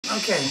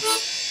Okay,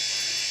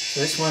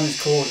 so this one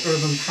is called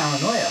Urban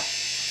Paranoia.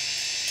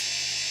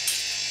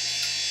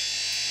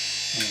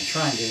 I'm going to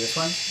try and do this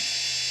one.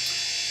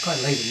 It's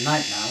quite late at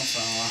night now, so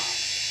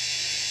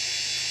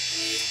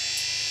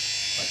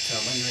but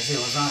when you're as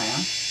ill as I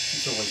am,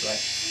 it's always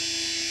late.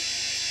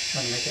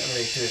 Trying to make it a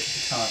very dirty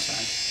guitar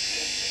sound.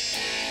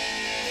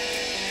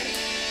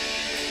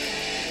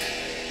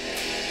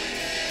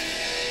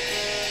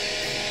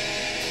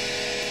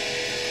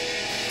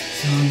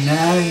 So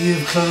now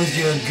you've closed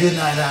your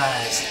goodnight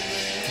eyes,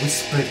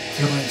 whispered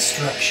your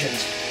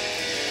instructions.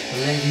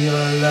 Let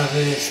your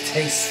lovers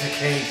taste the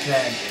cake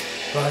then,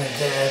 by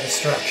their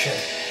destruction.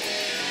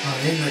 Or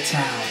in the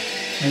town,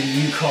 maybe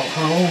you call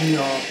home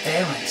your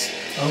parents,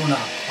 own a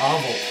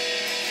hovel.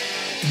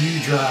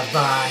 You drive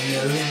by in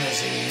your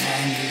limousine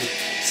and you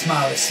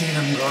smile to see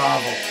them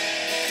grovel.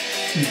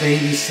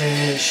 Baby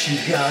says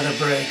she got a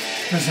break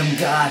from some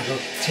guy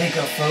who'll take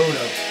a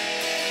photo.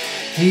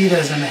 He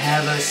doesn't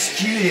have a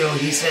studio,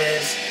 he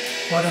says.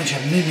 Why don't you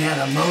meet me at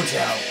a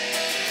motel?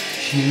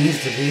 She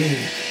needs to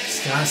be.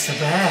 Starts to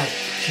bad.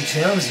 She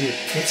tells you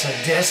it's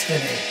her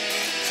destiny.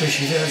 So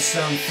she does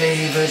some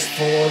favors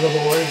for the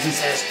boys and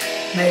says,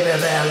 maybe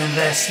they'll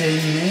invest in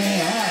me.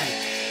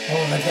 And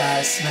all the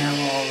guys smell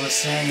all the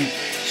same.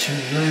 She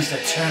learns to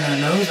turn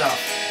her nose off.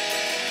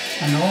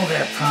 And all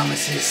their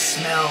promises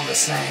smell the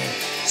same.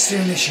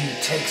 Soon as she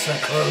takes her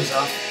clothes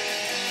off,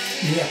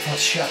 the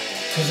airport's shut.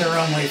 Cause the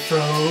runway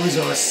froze,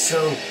 or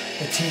so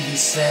the TV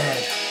said.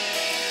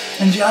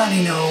 And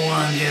Johnny no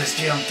one just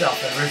jumped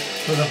off the roof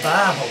with a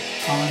Bible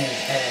on his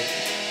head.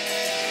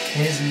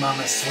 His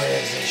mama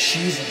swears that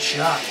she's in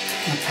shock,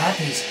 and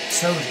Pappy's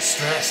so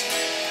distressed.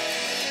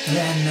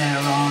 Then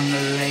they're on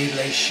the Late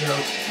Late Show,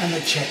 and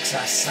the checks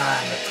are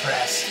signed with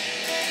press.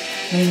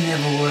 They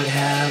never would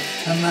have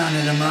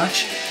amounted to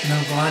much,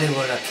 nobody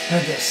would have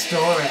heard their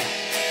story.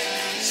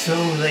 So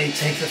they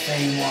take the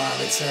fame while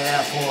it's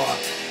there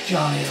for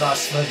Johnny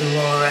lost for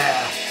glory.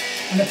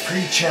 And the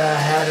preacher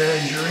had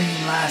a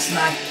dream last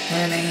night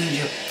when an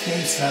angel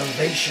gave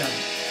salvation.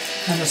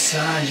 And the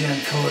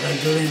sergeant caught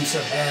a glimpse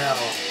of hell.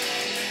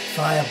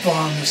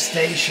 Firebombed the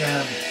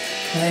station.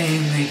 They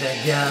meet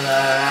together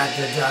at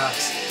the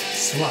docks,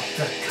 swap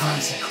the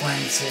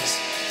consequences.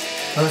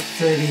 For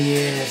 30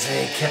 years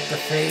they kept the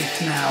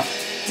faith now,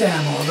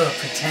 damn all the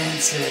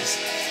pretenses.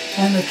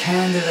 And the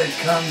candidate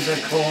comes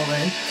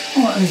a-calling,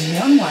 well, these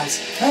young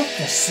ones, like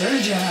the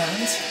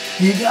surgeons.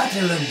 You got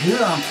to look good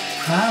on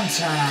prime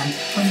time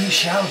when you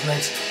shout,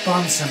 let's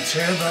bomb some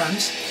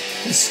turbans.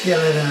 The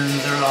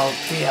skeletons are all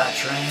PR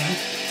trained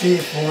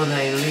before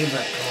they leave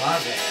the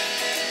closet.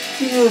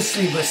 You'll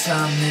sleep with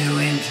some new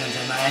intern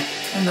tonight,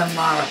 and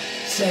tomorrow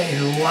say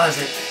who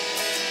was it.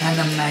 And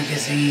the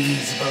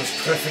magazines boast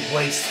perfect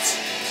waists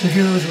to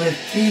girls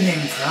with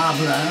eating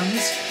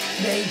problems.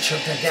 They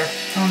choke to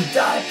death on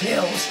diet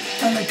pills,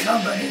 and the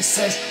company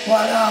says,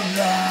 what of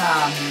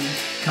them?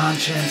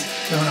 Conscience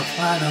don't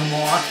apply no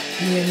more,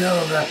 you know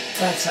that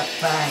that's a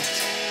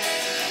fact.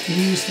 It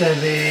used to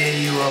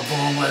be you were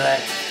born with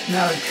it,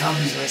 now it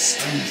comes with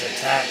strings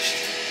attached.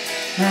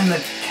 And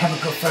the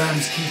chemical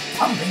firms keep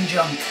pumping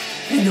junk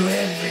into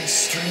every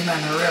stream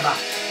and river.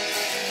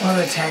 While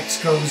the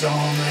tax goes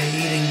on the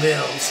eating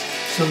bills,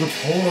 so the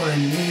poor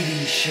and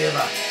needy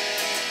shiver.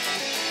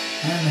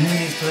 And who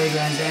needs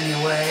playgrounds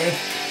anyway?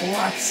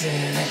 What's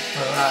in it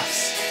for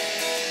us?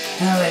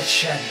 Now let's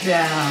shut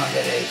down the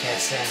daycare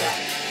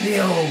center. The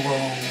old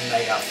won't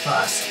make a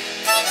fuss.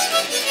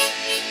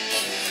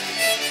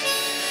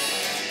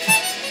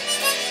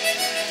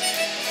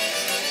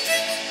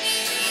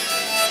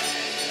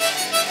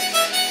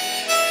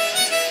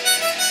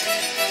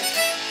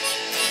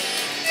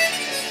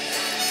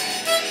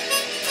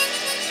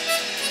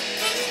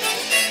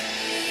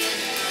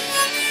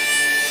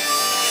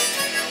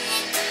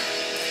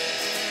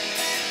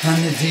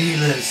 And the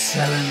dealers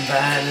selling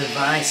bad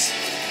advice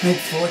make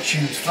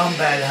fortunes from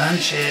bad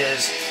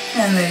hunches,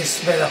 and they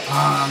spit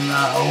upon the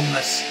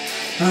homeless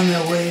on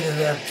their way to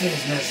their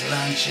business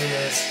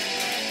lunches.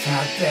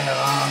 Out there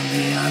on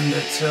the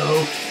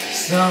undertow,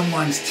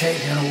 someone's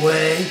taken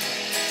away.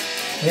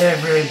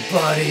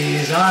 Everybody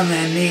is on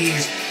their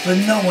knees, but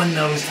no one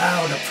knows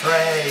how to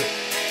pray.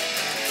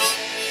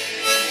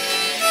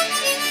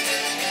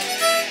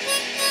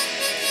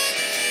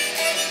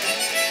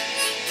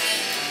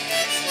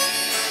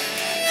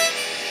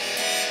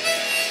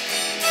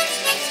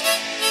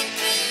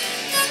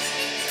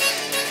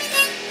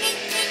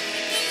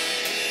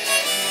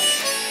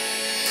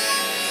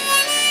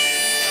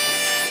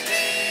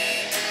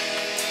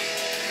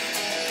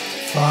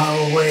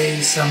 Far away,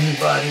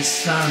 somebody's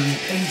son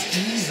paints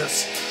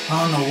Jesus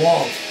on the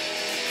wall.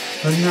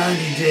 For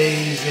 90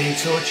 days they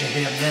torture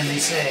him, then they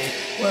say,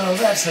 well,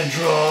 that's a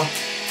draw.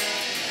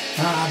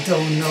 I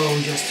don't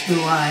know just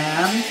who I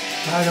am,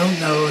 I don't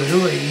know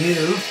who are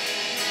you,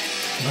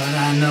 but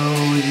I know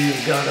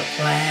you've got a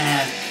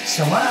plan,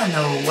 so I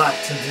know what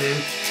to do.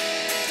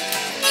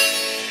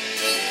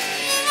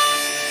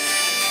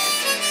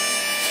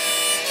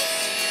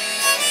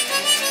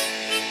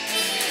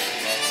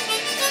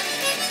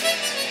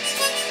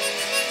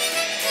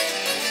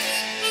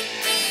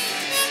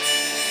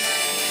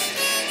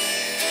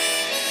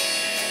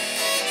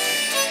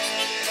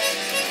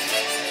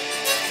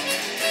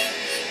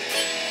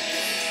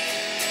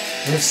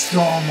 If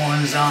storm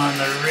warns on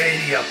the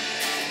radio,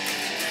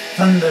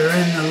 thunder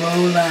in the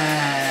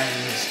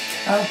lowlands,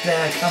 out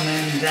there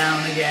coming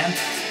down again.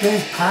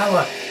 There's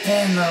power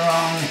in the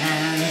wrong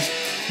hands.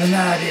 The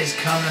night is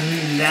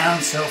coming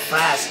down so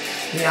fast,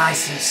 the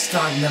ice is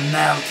starting to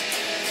melt.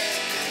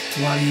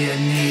 What do you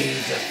need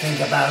to think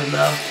about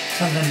love?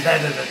 Something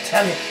better to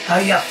tell you how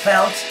you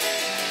felt?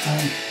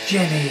 And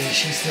Jenny,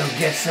 she still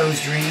gets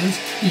those dreams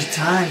each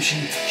time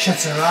she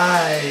shuts her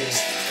eyes.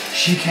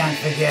 She can't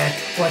forget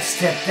what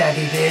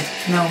stepdaddy did,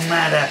 no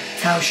matter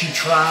how she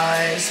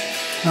tries.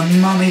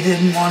 And mommy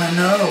didn't want to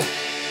know.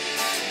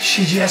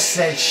 She just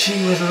said she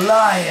was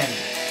lying.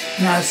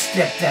 Now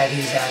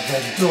stepdaddy's at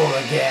the door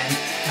again,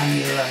 and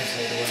he loves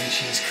it when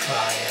she's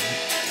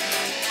crying.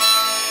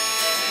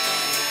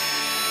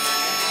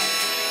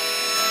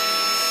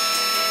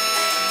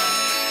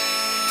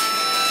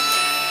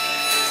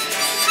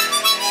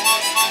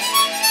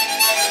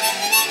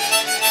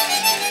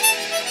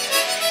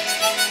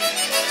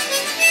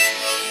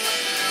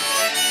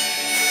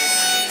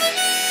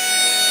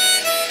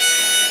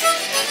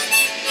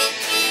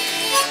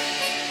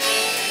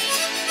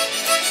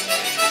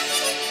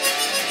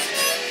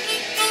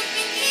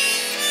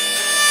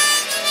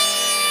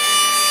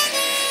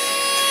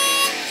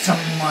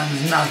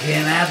 Someone's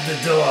knocking at the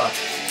door.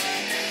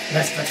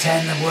 Let's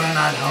pretend that we're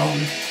not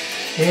home.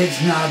 It's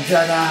not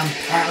that I'm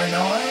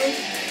paranoid,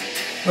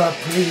 but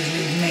please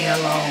leave me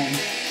alone.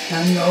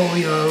 I know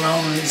you're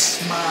lonely,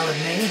 smile at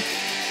me,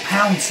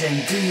 pounce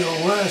and do your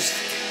worst.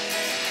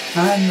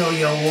 I know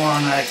you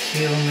wanna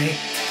kill me,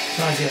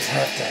 so I just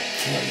have to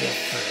kill you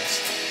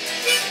first.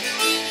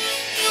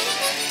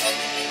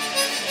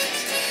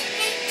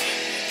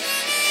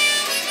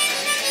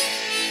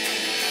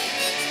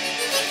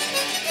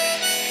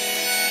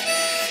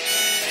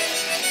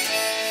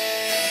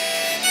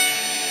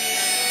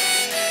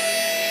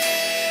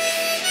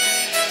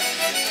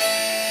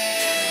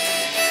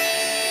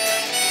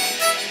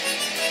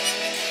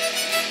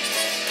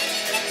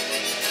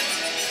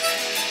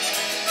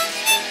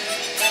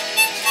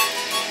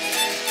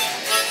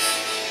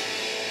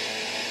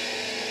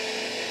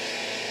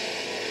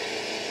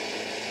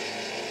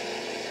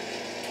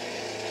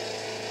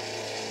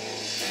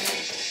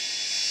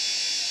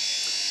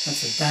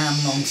 That's a damn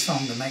long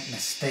song to make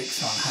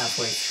mistakes on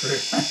halfway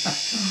through.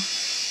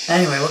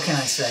 Anyway, what can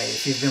I say?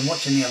 If you've been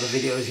watching the other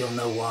videos, you'll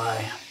know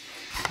why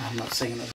I'm not singing it.